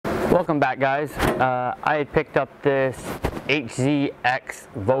Welcome back, guys. I had picked up this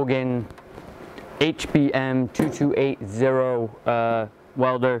HZXVOGEN HBM2280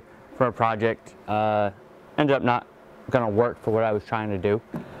 welder for a project. Ended up not gonna work for what I was trying to do.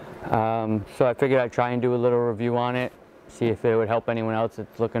 So I figured I'd try and do a little review on it, see if it would help anyone else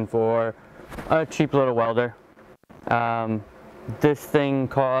that's looking for a cheap little welder. This thing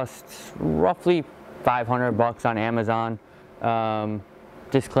costs roughly 500 bucks on Amazon.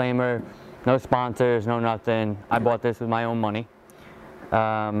 Disclaimer, no sponsors, no nothing. I bought this with my own money.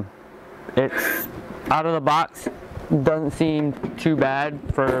 It's out of the box, doesn't seem too bad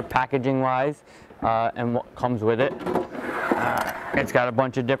for packaging wise and what comes with it. It's got a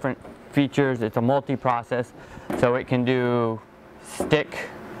bunch of different features. It's a multi-process, so it can do stick,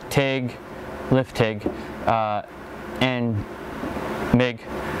 TIG, lift TIG, and MIG.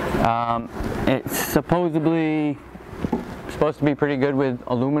 It's supposed to be pretty good with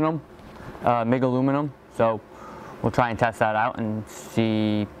aluminum, MIG aluminum, so we'll try and test that out and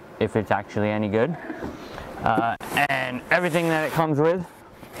see if it's actually any good. And everything that it comes with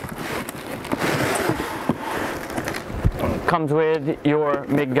your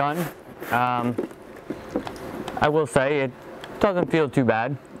MIG gun. I will say it doesn't feel too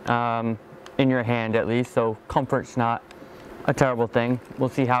bad in your hand, at least, so comfort's not a terrible thing. We'll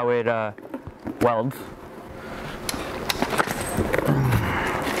see how it welds.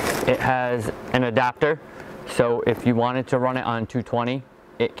 It has an adapter, so if you wanted to run it on 220,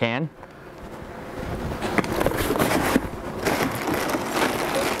 it can.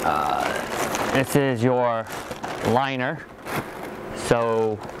 This is your liner,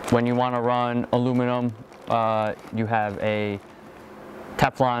 so when you want to run aluminum, you have a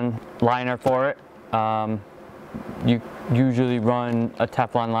Teflon liner for it. You usually run a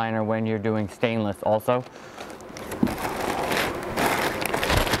Teflon liner when you're doing stainless also.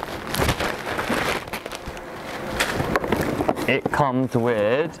 It comes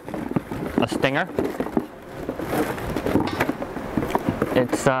with a stinger.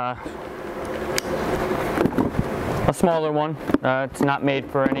 It's a smaller one. It's not made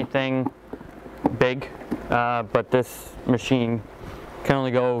for anything big, but this machine can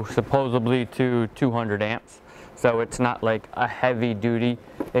only go supposedly to 200 amps. So it's not like a heavy duty.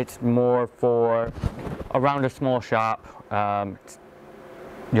 It's more for around a small shop,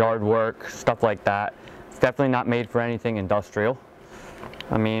 yard work, stuff like that. It's definitely not made for anything industrial.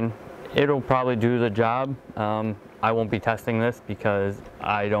 I mean, it'll probably do the job. I won't be testing this because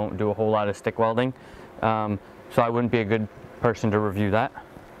I don't do a whole lot of stick welding. So I wouldn't be a good person to review that.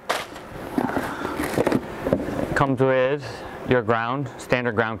 It comes with your ground,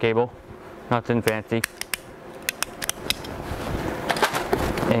 standard ground cable, nothing fancy.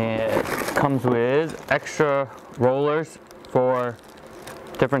 And it comes with extra rollers for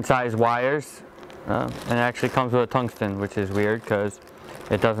different size wires. And it actually comes with a tungsten, which is weird because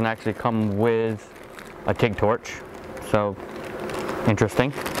it doesn't actually come with a TIG torch. So,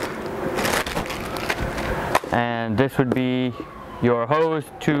 interesting. And this would be your hose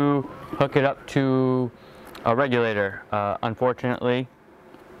to hook it up to a regulator. Unfortunately,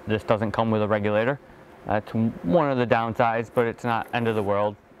 this doesn't come with a regulator. That's one of the downsides, but it's not end of the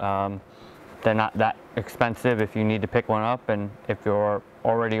world. They're not that expensive if you need to pick one up, and if you're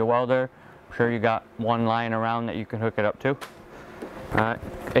already a welder, I'm sure you got one lying around that you can hook it up to.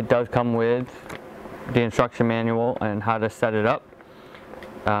 It does come with the instruction manual and how to set it up.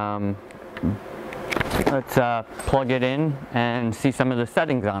 Let's plug it in and see some of the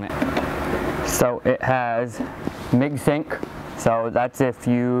settings on it. So it has MIG sync, so that's if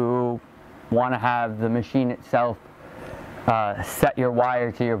you want to have the machine itself set your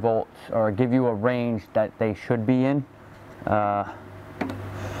wire to your volts or give you a range that they should be in.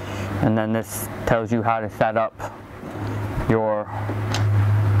 And then this tells you how to set up your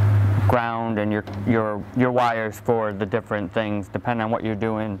ground and your wires for the different things depending on what you're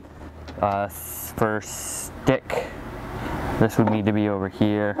doing. For stick, this would need to be over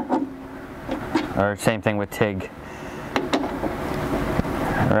here, or same thing with TIG.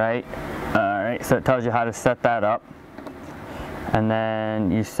 Alright, so it tells you how to set that up, and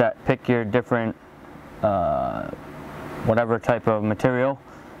then you pick your different whatever type of material.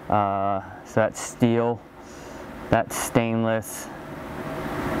 So that's steel, that's stainless,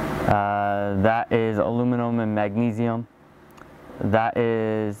 that is aluminum and magnesium. That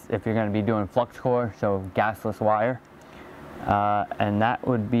is if you're going to be doing flux core, so gasless wire. And that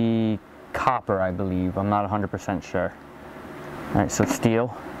would be copper, I believe. I'm not 100% sure. Alright, so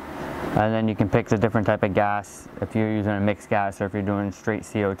steel. And then you can pick the different type of gas if you're using a mixed gas or if you're doing straight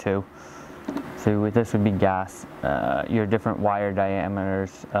CO2. So this would be gas. Your different wire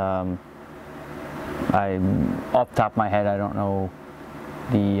diameters. Off the top of my head, I don't know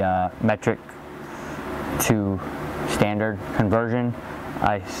the metric to standard conversion.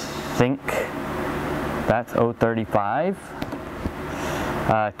 I think that's 035.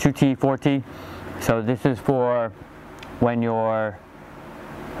 2T, 4T. So this is for when you're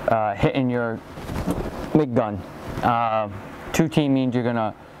hitting your MIG gun. 2T means you're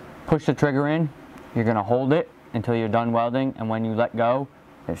gonna push the trigger in, you're gonna hold it until you're done welding, and when you let go,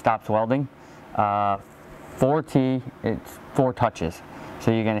 it stops welding. 4T, it's 4 touches.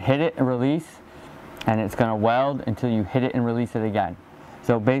 So you're gonna hit it and release, and it's gonna weld until you hit it and release it again.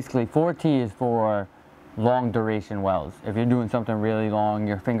 So basically 4T is for long duration welds. If you're doing something really long,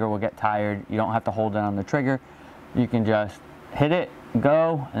 your finger will get tired. You don't have to hold it on the trigger. You can just hit it,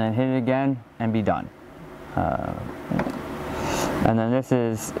 go, and then hit it again and be done. And then this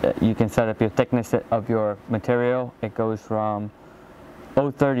is, you can set up your thickness of your material. It goes from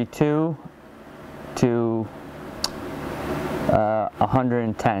 032 to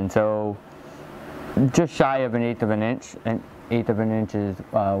 110. So just shy of an eighth of an inch. An eighth of an inch is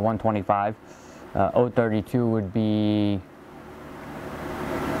 125. 032 would be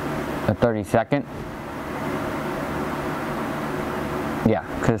a 32nd. Yeah,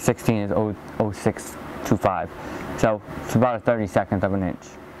 because 16 is 0.0625. So it's about a 32nd of an inch,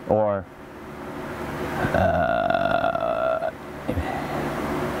 or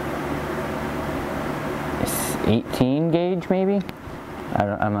 18 gauge maybe?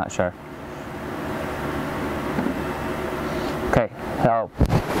 I'm not sure. Okay, so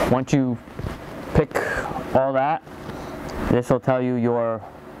once you pick all that, this will tell you your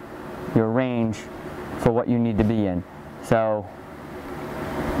range for what you need to be in. So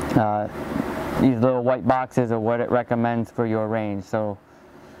these little white boxes are what it recommends for your range. So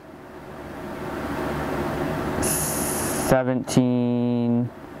 17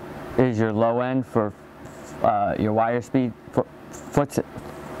 is your low end for your wire speed, foot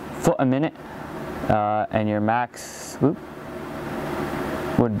a minute, and your max would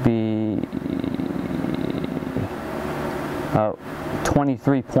be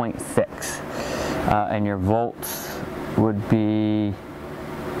 23.6, and your volts would be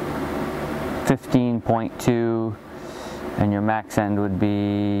 15.2, and your max end would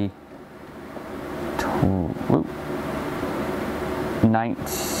be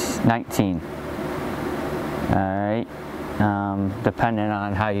 19. Alright, depending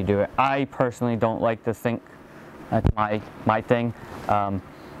on how you do it. I personally don't like to sync. That's my thing. I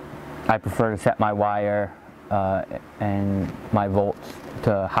prefer to set my wire and my volts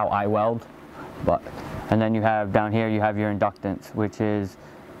to how I weld. And then you have down here, you have your inductance, which is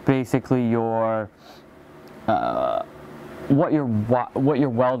basically your what your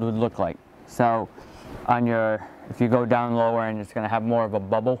weld would look like. So on your, if you go down lower, and it's going to have more of a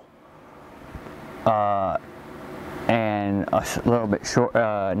bubble and a little bit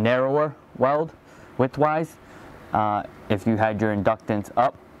narrower weld width-wise. If you had your inductance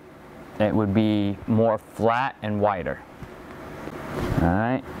up, it would be more flat and wider.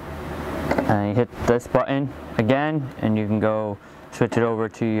 Alright, and you hit this button again, and you can go switch it over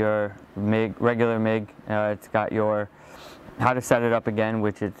to your MIG, regular MIG. It's got your how to set it up again,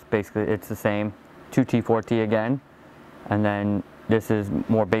 which is basically, it's the same, 2T, 4T again, and then this is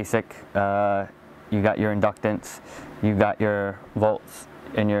more basic. You got your inductance, you got your volts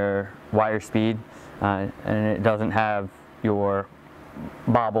and your wire speed, and it doesn't have your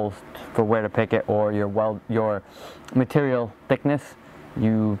bobbles for where to pick it, or your material thickness.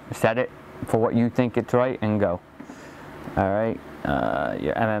 You set it for what you think it's right and go. Alright,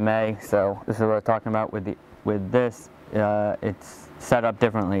 your MMA, so this is what I'm talking about with this. It's set up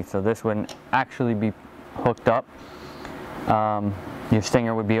differently, so this wouldn't actually be hooked up. Your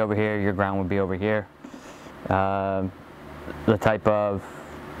stinger would be over here, your ground would be over here. The type of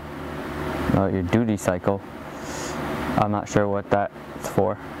your duty cycle, I'm not sure what that's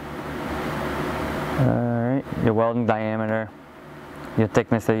for. Alright, your welding diameter, your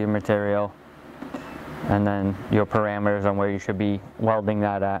thickness of your material, and then your parameters on where you should be welding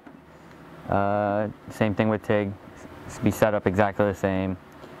that at. Same thing with TIG, be set up exactly the same.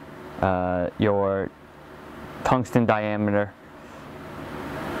 Your tungsten diameter,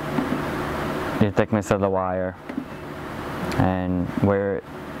 your thickness of the wire, and where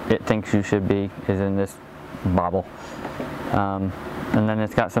it thinks you should be is in this bobble. And then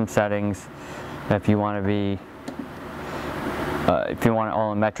it's got some settings if you want to be, if you want it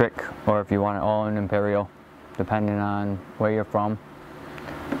all in metric, or if you want it all in imperial, depending on where you're from.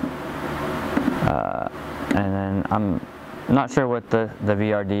 And then I'm not sure what the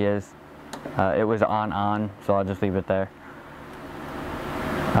VRD is. It was on, so I'll just leave it there.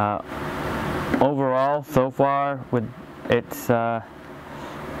 Overall, so far, with it's, I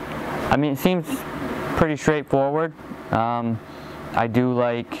mean, it seems pretty straightforward. I do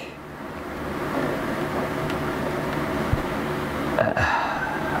like,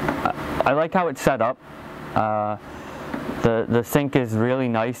 I like how it's set up. The sink is really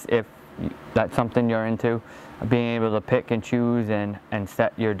nice if that's something you're into, being able to pick and choose and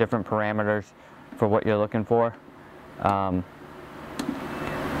set your different parameters for what you're looking for.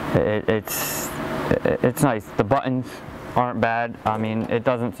 It's nice. The buttons aren't bad. I mean, it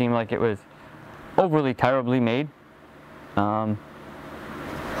doesn't seem like it was overly terribly made.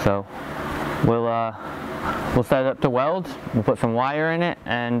 So we'll set it up to weld. We'll put some wire in it,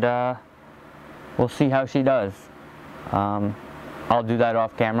 and we'll see how she does. I'll do that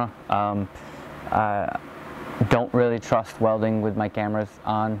off camera. I don't really trust welding with my cameras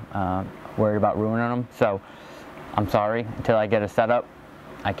on. Worried about ruining them. So I'm sorry, until I get a setup,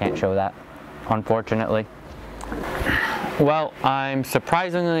 I can't show that, unfortunately. Well, I'm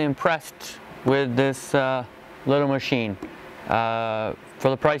surprisingly impressed with this little machine. For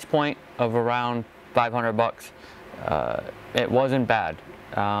the price point of around 500 bucks, it wasn't bad.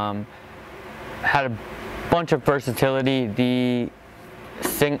 Had a bunch of versatility. The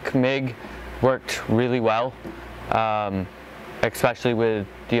sink MIG worked really well, especially with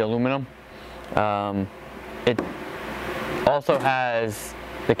the aluminum. It also has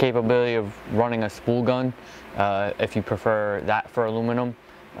the capability of running a spool gun, if you prefer that for aluminum.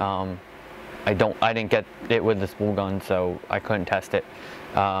 I didn't get it with the spool gun, so I couldn't test it.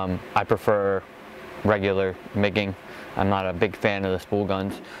 I prefer regular MIGing. I'm not a big fan of the spool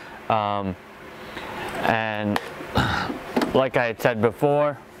guns. And like I had said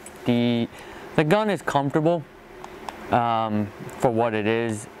before, the gun is comfortable for what it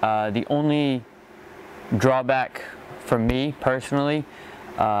is. The only drawback for me personally,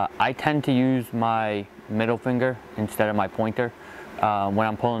 I tend to use my middle finger instead of my pointer when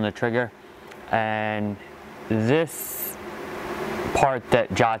I'm pulling the trigger, and this part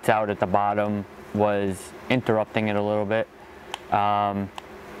that jots out at the bottom was interrupting it a little bit. I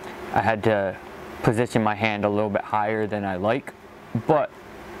had to position my hand a little bit higher than I like, but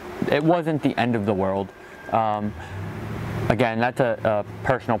it wasn't the end of the world. Again, that's a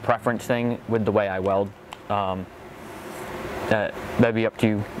personal preference thing with the way I weld. That'd be up to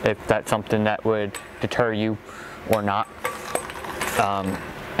you if that's something that would deter you or not.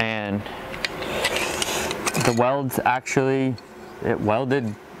 And the welds actually, it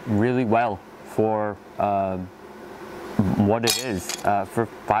welded really well for what it is. For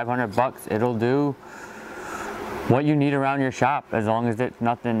 500 bucks, it'll do what you need around your shop, as long as it's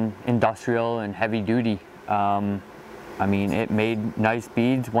nothing industrial and heavy duty. I mean, it made nice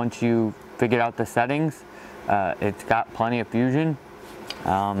beads once you figured out the settings. It's got plenty of fusion.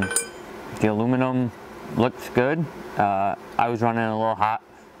 The aluminum looks good. I was running a little hot.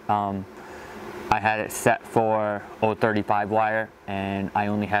 I had it set for 035 wire, and I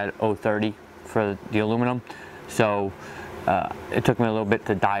only had 030 for the aluminum. So it took me a little bit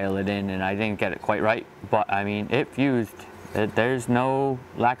to dial it in, and I didn't get it quite right. But I mean, it fused. There's no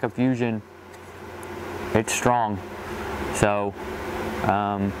lack of fusion. It's strong. So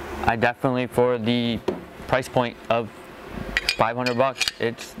I definitely, for the price point of 500 bucks,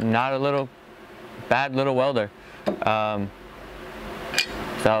 it's not a bad little welder.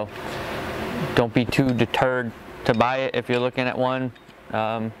 So don't be too deterred to buy it if you're looking at one.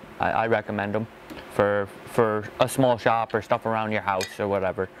 I recommend them for a small shop or stuff around your house or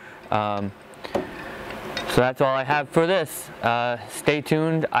whatever. So that's all I have for this. Stay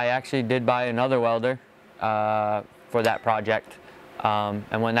tuned. I actually did buy another welder for that project,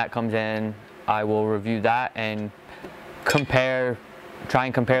 and when that comes in, I will review that and try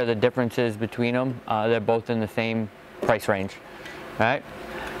and compare the differences between them. They're both in the same price range. All right,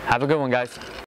 have a good one, guys.